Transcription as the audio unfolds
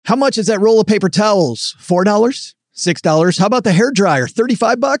How much is that roll of paper towels? $4? $6? How about the hairdryer?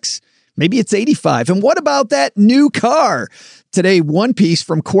 $35? Maybe it's $85. And what about that new car? Today, One Piece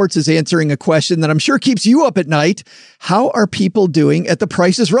from Quartz is answering a question that I'm sure keeps you up at night. How are people doing at The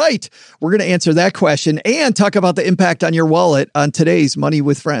Price is Right? We're going to answer that question and talk about the impact on your wallet on today's Money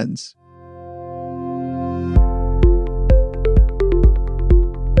with Friends.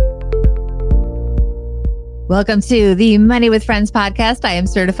 Welcome to the Money with Friends podcast. I am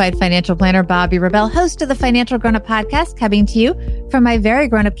certified financial planner Bobbi Rebell, host of the Financial Grown-Up podcast, coming to you from my very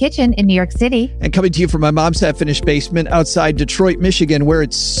grown-up kitchen in New York City. And coming to you from my mom's half-finished basement outside Detroit, Michigan, where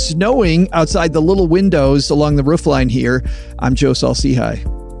it's snowing outside the little windows along the roofline here. I'm Joe Saul-Sehy.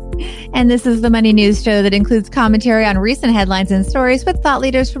 And this is the Money News Show that includes commentary on recent headlines and stories with thought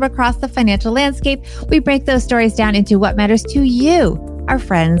leaders from across the financial landscape. We break those stories down into what matters to you, our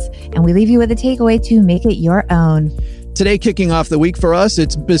friends, and we leave you with a takeaway to make it your own. Today, kicking off the week for us,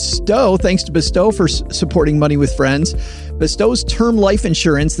 it's Bestow. Thanks to Bestow for supporting Money with Friends. Bestow's term life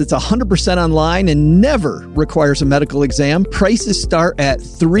insurance that's 100% online and never requires a medical exam. Prices start at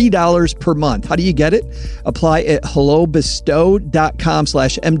 $3 per month. How do you get it? Apply at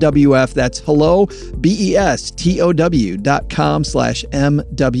hellobestow.com/MWF. That's hello,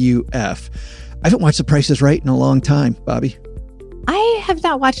 BESTOW.com/MWF. I haven't watched The Price is Right in a long time, Bobby. I have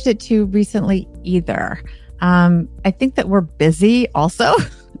not watched it too recently either. I think that we're busy also.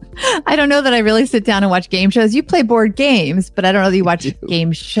 I don't know that I really sit down and watch game shows. You play board games, but I don't know that you watch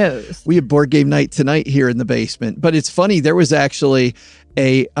game shows. We have board game night tonight here in the basement. But it's funny, there was actually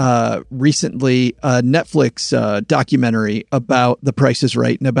a recently Netflix documentary about The Price is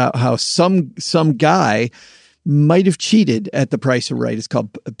Right and about how some guy might have cheated at The Price is Right. It's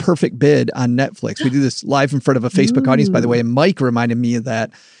called Perfect Bid on Netflix. We do this live in front of a Facebook audience, by the way, and Mike reminded me of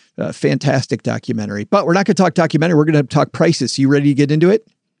that. Fantastic documentary. But we're not going to talk documentary. We're going to talk prices. So you ready to get into it?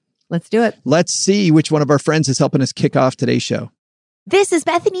 Let's do it. Let's see which one of our friends is helping us kick off today's show. This is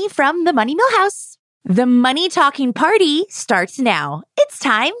Bethany from the Money Millhouse. The Money Talking Party starts now. It's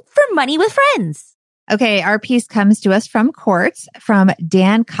time for Money with Friends. Okay, our piece comes to us from Quartz, from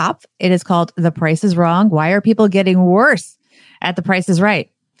Dan Kopf. It is called The Price is Wrong. Why are people getting worse at The Price is Right?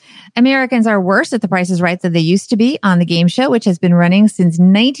 Americans are worse at The Price is Right than they used to be on the game show, which has been running since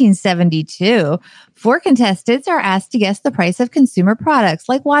 1972. 4 contestants are asked to guess the price of consumer products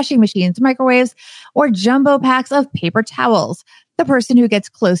like washing machines, microwaves, or jumbo packs of paper towels. The person who gets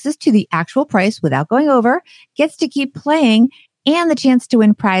closest to the actual price without going over gets to keep playing and the chance to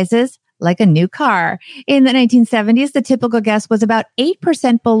win prizes like a new car. In the 1970s, the typical guess was about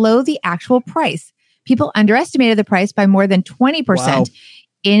 8% below the actual price. People underestimated the price by more than 20%. Wow.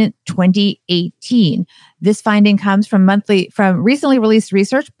 In 2018. This finding comes from recently released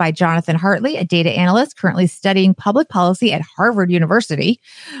research by Jonathan Hartley, a data analyst currently studying public policy at Harvard University.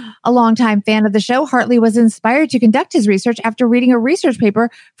 A longtime fan of the show, Hartley was inspired to conduct his research after reading a research paper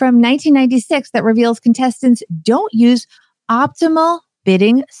from 1996 that reveals contestants don't use optimal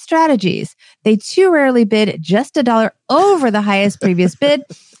bidding strategies. They too rarely bid just $1 over the highest previous bid,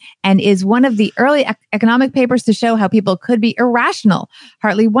 and is one of the early economic papers to show how people could be irrational.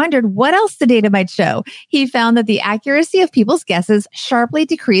 Hartley wondered what else the data might show. He found that the accuracy of people's guesses sharply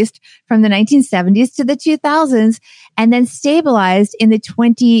decreased from the 1970s to the 2000s and then stabilized in the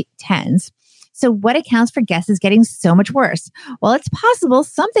 2010s. So what accounts for guesses getting so much worse? Well, it's possible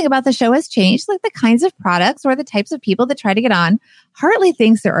something about the show has changed, like the kinds of products or the types of people that try to get on. Hartley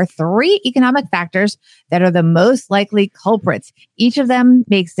thinks there are 3 economic factors that are the most likely culprits. Each of them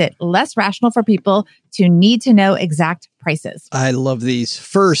makes it less rational for people to need to know exact prices. I love these.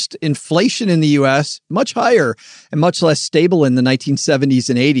 First, inflation in the U.S., much higher and much less stable in the 1970s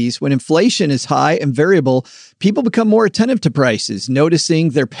and 80s. When inflation is high and variable, people become more attentive to prices,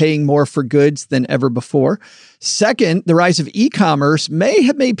 noticing they're paying more for goods than ever before. Second, the rise of e-commerce may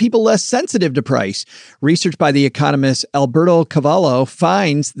have made people less sensitive to price. Research by the economist Alberto Cavallo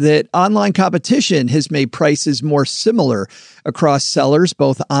finds that online competition has made prices more similar across sellers,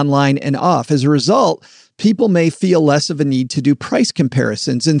 both online and off. As a result, people may feel less of a need to do price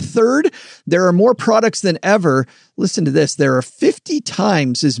comparisons. And third, there are more products than ever. Listen to this. There are 50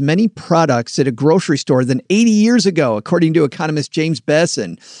 times as many products at a grocery store than 80 years ago, according to economist James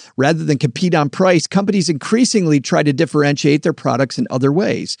Besson. Rather than compete on price, companies increasingly try to differentiate their products in other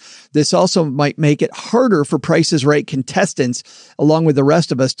ways. This also might make it harder for Price is Right contestants, along with the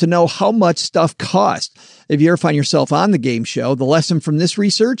rest of us, to know how much stuff costs. If you ever find yourself on the game show, the lesson from this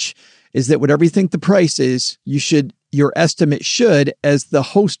research is that whatever you think the price is, your estimate should, as the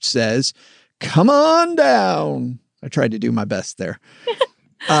host says, come on down. I tried to do my best there.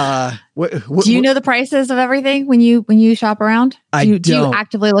 Do you know the prices of everything when you shop around? Do you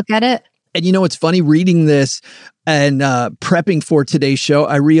actively look at it? And you know, it's funny reading this and prepping for today's show,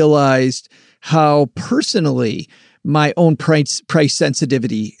 I realized how personally my own price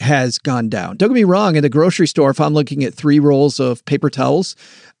sensitivity has gone down. Don't get me wrong. In the grocery store, if I'm looking at 3 rolls of paper towels,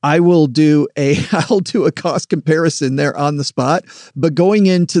 I'll do a cost comparison there on the spot. But going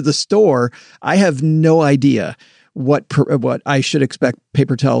into the store, I have no idea what I should expect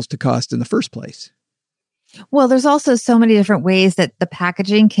paper towels to cost in the first place. Well, there's also so many different ways that the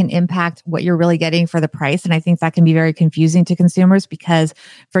packaging can impact what you're really getting for the price. And I think that can be very confusing to consumers because,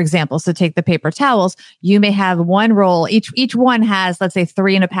 for example, so take the paper towels, you may have one roll, each one has, let's say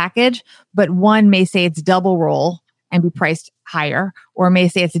 3 in a package, but one may say it's double roll and be priced higher, or may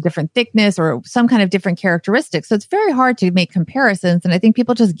say it's a different thickness or some kind of different characteristic. So it's very hard to make comparisons. And I think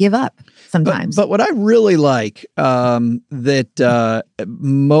people just give up sometimes. But what I really like that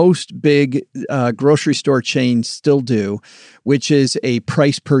most big grocery store chains still do, which is a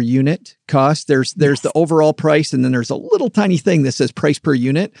price per unit cost. There's the overall price, and then there's a little tiny thing that says price per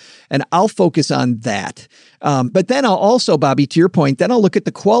unit. And I'll focus on that. But then I'll also, Bobby, to your point, then I'll look at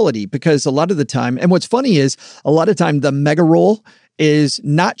the quality, because a lot of the time, and what's funny is a lot of time the mega roll is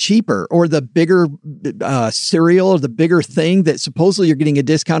not cheaper, or the bigger cereal or the bigger thing that supposedly you're getting a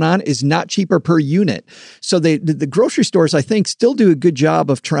discount on is not cheaper per unit. So the grocery stores, I think, still do a good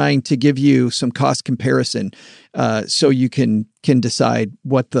job of trying to give you some cost comparison so you can decide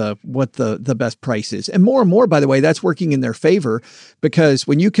what the best price is. And more, by the way, that's working in their favor, because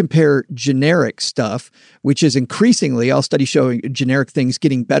when you compare generic stuff, which is increasingly, all studies showing generic things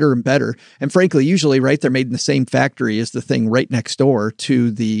getting better and better. And frankly, usually, right, they're made in the same factory as the thing right next door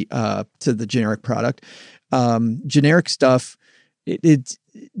to the generic product. Generic stuff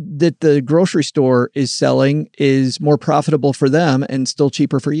that the grocery store is selling is more profitable for them and still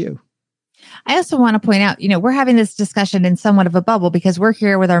cheaper for you. I also want to point out, we're having this discussion in somewhat of a bubble because we're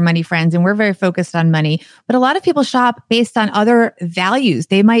here with our money friends and we're very focused on money. But a lot of people shop based on other values.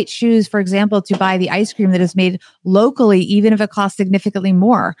 They might choose, for example, to buy the ice cream that is made locally, even if it costs significantly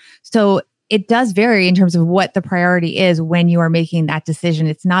more. So it does vary in terms of what the priority is when you are making that decision.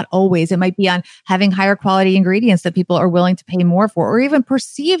 It's not always. It might be on having higher quality ingredients that people are willing to pay more for, or even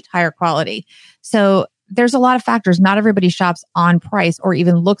perceived higher quality. So there's a lot of factors. Not everybody shops on price or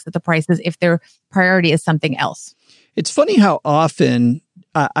even looks at the prices if their priority is something else. It's funny how often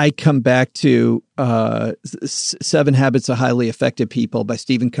I come back to 7 Habits of Highly Effective People by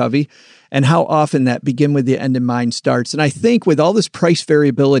Stephen Covey, and how often that begin with the end in mind starts. And I think with all this price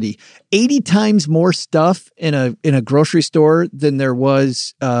variability, 80 times more stuff in a grocery store than there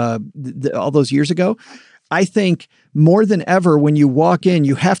was all those years ago. I think more than ever, when you walk in,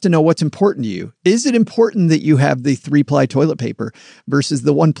 you have to know what's important to you. Is it important that you have the 3-ply toilet paper versus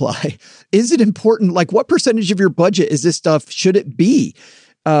the 1-ply? Is it important? Like, what percentage of your budget is this stuff? Should it be?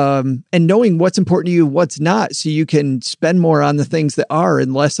 And knowing what's important to you, what's not, so you can spend more on the things that are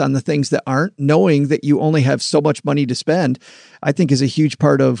and less on the things that aren't, knowing that you only have so much money to spend, I think is a huge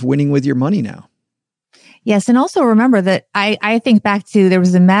part of winning with your money now. Yes. And also remember that I think back to, there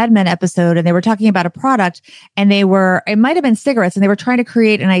was a Mad Men episode and they were talking about a product, and it might have been cigarettes, and they were trying to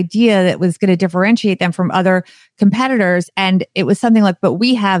create an idea that was going to differentiate them from other competitors. And it was something like, but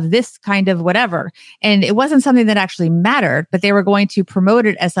we have this kind of whatever. And it wasn't something that actually mattered, but they were going to promote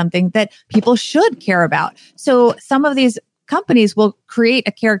it as something that people should care about. So some of these companies will create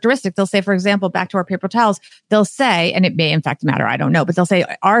a characteristic. They'll say, for example, back to our paper towels, they'll say, and it may in fact matter, I don't know, but they'll say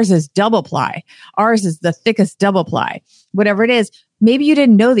ours is double ply. Ours is the thickest double ply. Whatever it is, maybe you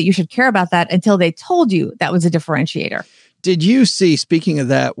didn't know that you should care about that until they told you that was a differentiator. Did you see, speaking of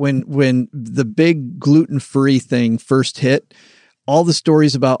that, when the big gluten-free thing first hit, all the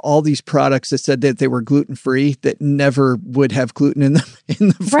stories about all these products that said that they were gluten-free that never would have gluten in them in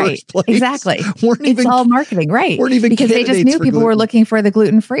the first place. Exactly. It's all marketing, right? Weren't even because they just knew people were looking for the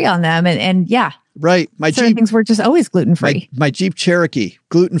gluten-free on them. And yeah. Right. Certain things were just always gluten-free. My Jeep Cherokee,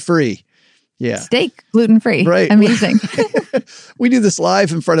 gluten-free. Yeah. Steak, gluten-free. Right. Amazing. We do this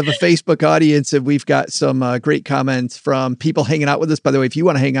live in front of a Facebook audience, and we've got some great comments from people hanging out with us. By the way, if you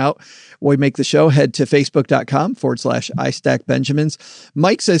want to hang out while we make the show, head to facebook.com/iStackBenjamins.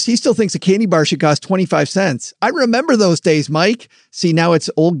 Mike says he still thinks a candy bar should cost 25 cents. I remember those days, Mike. See, now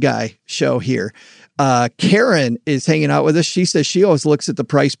it's old guy show here. Karen is hanging out with us. She says she always looks at the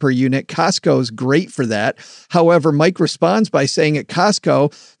price per unit. Costco is great for that. However, Mike responds by saying at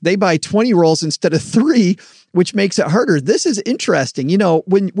Costco, they buy 20 rolls instead of 3, which makes it harder. This is interesting.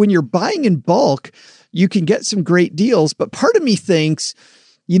 When you're buying in bulk, you can get some great deals. But part of me thinks,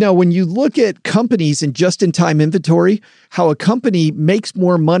 when you look at companies and just-in-time inventory, how a company makes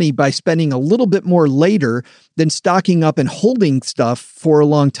more money by spending a little bit more later than stocking up and holding stuff for a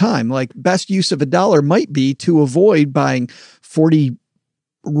long time. Like best use of a dollar might be to avoid buying 40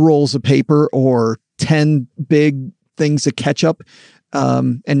 rolls of paper or 10 big things of ketchup,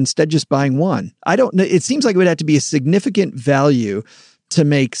 and instead just buying one. I don't know. It seems like it would have to be a significant value to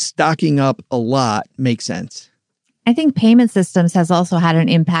make stocking up a lot make sense. I think payment systems has also had an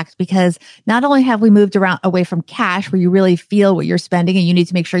impact because not only have we moved away from cash where you really feel what you're spending and you need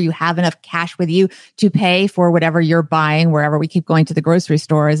to make sure you have enough cash with you to pay for whatever you're buying, wherever we keep going to the grocery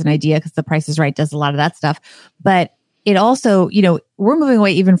store as an idea because The Price is Right does a lot of that stuff. But it also, we're moving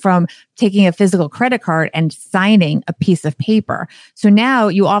away even from taking a physical credit card and signing a piece of paper. So now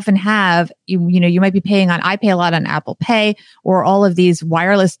you often have, you might be paying I pay a lot on Apple Pay or all of these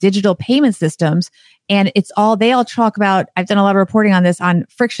wireless digital payment systems. And they all talk about, I've done a lot of reporting on this on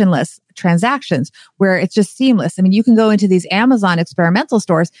frictionless transactions where it's just seamless. I mean, you can go into these Amazon experimental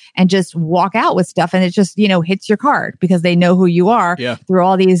stores and just walk out with stuff and it just, hits your card because they know who you are through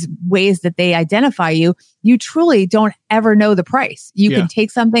all these ways that they identify you. You truly don't ever know the price. You can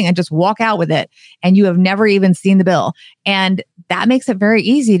take something and just walk out with it and you have never even seen the bill. And that makes it very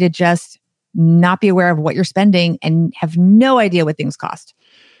easy to just not be aware of what you're spending and have no idea what things cost.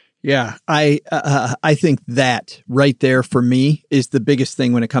 Yeah, I think that right there for me is the biggest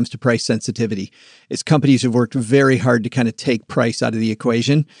thing when it comes to price sensitivity. Is companies have worked very hard to kind of take price out of the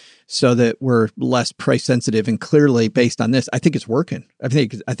equation so that we're less price sensitive. And clearly, based on this, I think it's working. I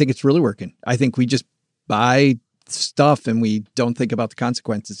think it's really working. I think we just buy stuff and we don't think about the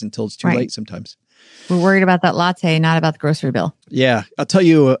consequences until it's too late sometimes. We're worried about that latte, not about the grocery bill. Yeah. I'll tell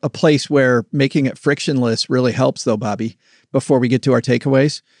you a place where making it frictionless really helps though, Bobby, before we get to our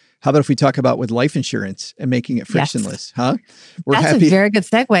takeaways. How about if we talk about with life insurance and making it frictionless, huh? That's a very good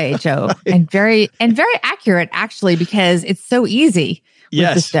segue, Joe, and very accurate actually, because it's so easy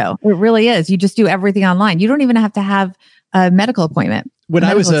with Bestow. It really is. You just do everything online. You don't even have to have a medical appointment. When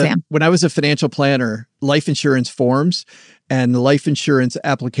I was a financial planner, life insurance forms and the life insurance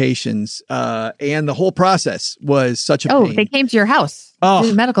applications and the whole process was such a pain. Oh, they came to your house to do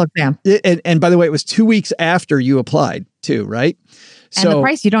the medical exam. And by the way, it was 2 weeks after you applied too, right? And the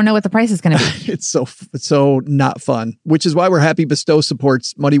price, you don't know what the price is going to be. It's so not fun, which is why we're happy Bestow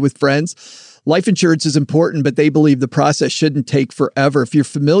supports Money with Friends. Life insurance is important, but they believe the process shouldn't take forever. If you're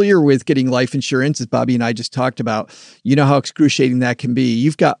familiar with getting life insurance, as Bobby and I just talked about, you know how excruciating that can be.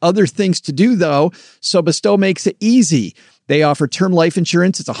 You've got other things to do, though, so Bestow makes it easy. They offer term life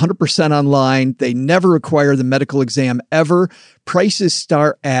insurance. It's 100% online. They never require the medical exam ever. Prices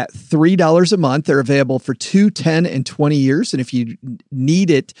start at $3 a month. They're available for 2, 10, and 20 years. And if you need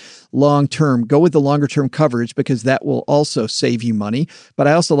it long term, go with the longer term coverage because that will also save you money. But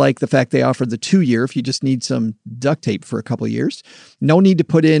I also like the fact they offer the 2-year if you just need some duct tape for a couple of years. No need to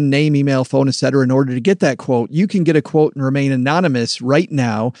put in name, email, phone, etc. in order to get that quote. You can get a quote and remain anonymous right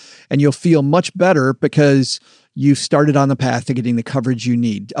now, and you'll feel much better because you've started on the path to getting the coverage you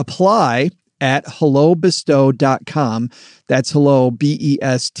need. Apply at hellobestow.com. That's hello,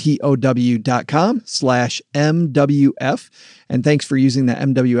 BESTOW.com/MWF. And thanks for using the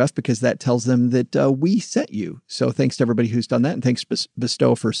MWF because that tells them that we sent you. So thanks to everybody who's done that. And thanks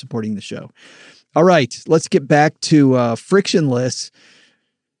Bestow for supporting the show. All right, let's get back to frictionless.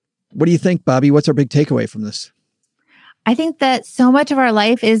 What do you think, Bobby? What's our big takeaway from this? I think that so much of our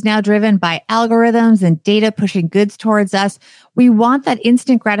life is now driven by algorithms and data pushing goods towards us. We want that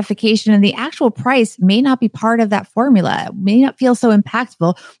instant gratification, and the actual price may not be part of that formula. It may not feel so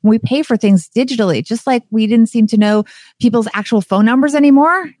impactful when we pay for things digitally, just like we didn't seem to know people's actual phone numbers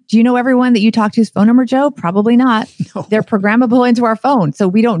anymore. Do you know everyone that you talk to's phone number, Joe? Probably not. No. They're programmable into our phone, so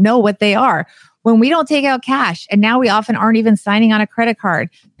we don't know what they are. When we don't take out cash, and now we often aren't even signing on a credit card,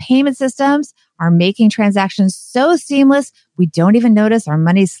 payment systems are making transactions so seamless, we don't even notice our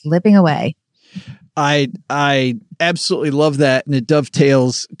money slipping away. I absolutely love that. And it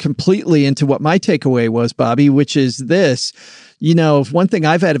dovetails completely into what my takeaway was, Bobby, which is this. You know, one thing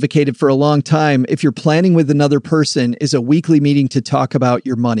I've advocated for a long time, if you're planning with another person, is a weekly meeting to talk about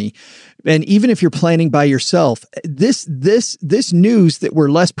your money. And even if you're planning by yourself, this news that we're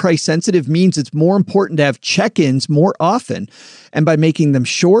less price sensitive means it's more important to have check-ins more often. And by making them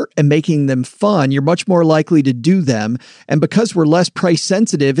short and making them fun, you're much more likely to do them. And because we're less price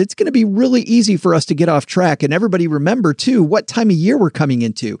sensitive, it's going to be really easy for us to get off track. And everybody remember too, what time of year we're coming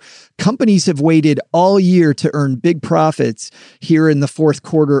into. Companies have waited all year to earn big profits here in the fourth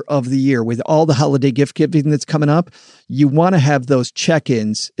quarter of the year with all the holiday gift giving that's coming up. you want to have those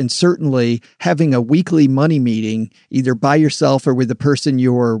check-ins, and certainly having a weekly money meeting, either by yourself or with the person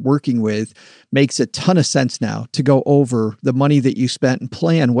you're working with, makes a ton of sense now to go over the money that you spent and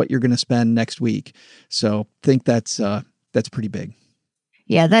plan what you're going to spend next week. So I think that's pretty big.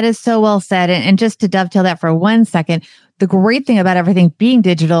 Yeah, that is so well said. And just to dovetail that for 1 second, the great thing about everything being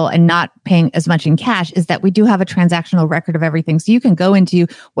digital and not paying as much in cash is that we do have a transactional record of everything. So you can go into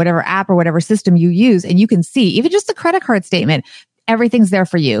whatever app or whatever system you use, and you can see even just a credit card statement. Everything's there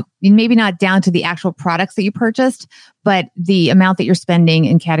for you. Maybe not down to the actual products that you purchased, but the amount that you're spending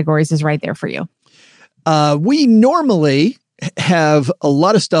in categories is right there for you. We normally have a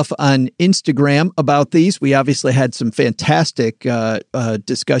lot of stuff on Instagram about these. We obviously had some fantastic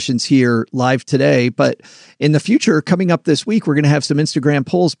discussions here live today, but in the future, coming up this week, we're going to have some Instagram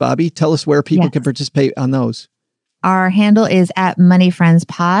polls. Bobby, tell us where people can participate on those. Our handle is at Money Friends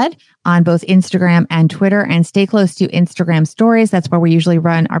Pod on both Instagram and Twitter, and stay close to Instagram stories. That's where we usually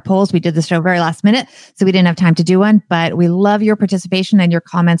run our polls. We did the show very last minute, so we didn't have time to do one, but we love your participation and your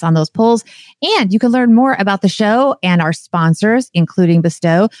comments on those polls. And you can learn more about the show and our sponsors, including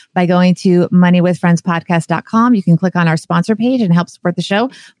Bestow, by going to moneywithfriendspodcast.com. You can click on our sponsor page and help support the show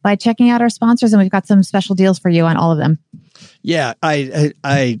by checking out our sponsors. And we've got some special deals for you on all of them. Yeah,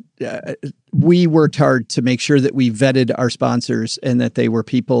 we worked hard to make sure that we vetted our sponsors and that they were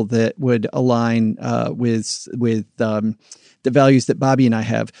people that would align with the values that Bobby and I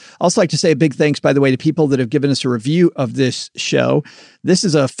have. I'd also like to say a big thanks, by the way, to people that have given us a review of this show. This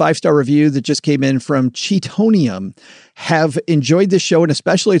is a 5-star review that just came in from Cheatonium. Have enjoyed this show, and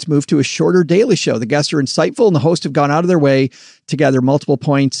especially it's moved to a shorter daily show. The guests are insightful, and the hosts have gone out of their way to gather multiple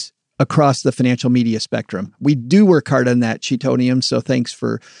points across the financial media spectrum. We do work hard on that, Cheatonium, so thanks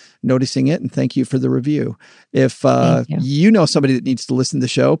for noticing it, and thank you for the review. If you know somebody that needs to listen to the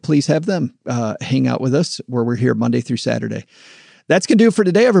show, please have them hang out with us, where we're here Monday through Saturday. That's going to do it for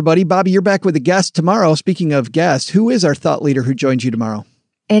today, everybody. Bobby, you're back with a guest tomorrow. Speaking of guests, who is our thought leader who joins you tomorrow?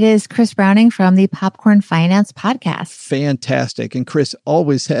 It is Chris Browning from the Popcorn Finance Podcast. Fantastic. And Chris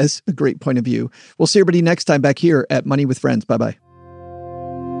always has a great point of view. We'll see everybody next time back here at Money with Friends. Bye-bye.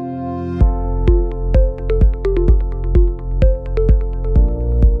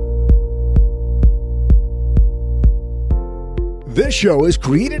 This show is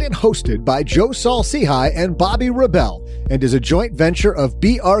created and hosted by Joe Saul-Sehy and Bobby Rebell and is a joint venture of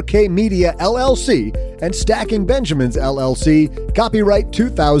BRK Media, LLC and Stacking Benjamins, LLC, copyright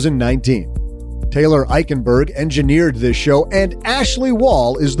 2019. Taylor Eichenberg engineered this show, and Ashley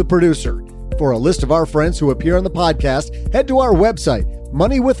Wall is the producer. For a list of our friends who appear on the podcast, head to our website,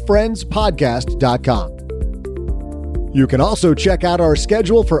 moneywithfriendspodcast.com. You can also check out our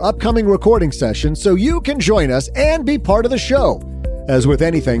schedule for upcoming recording sessions so you can join us and be part of the show. As with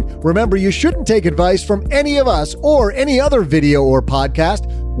anything, remember you shouldn't take advice from any of us or any other video or podcast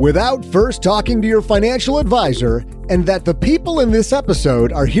without first talking to your financial advisor, and that the people in this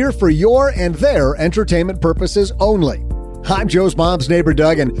episode are here for your and their entertainment purposes only. I'm Joe's mom's neighbor,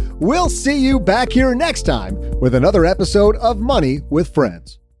 Doug, and we'll see you back here next time with another episode of Money with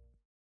Friends.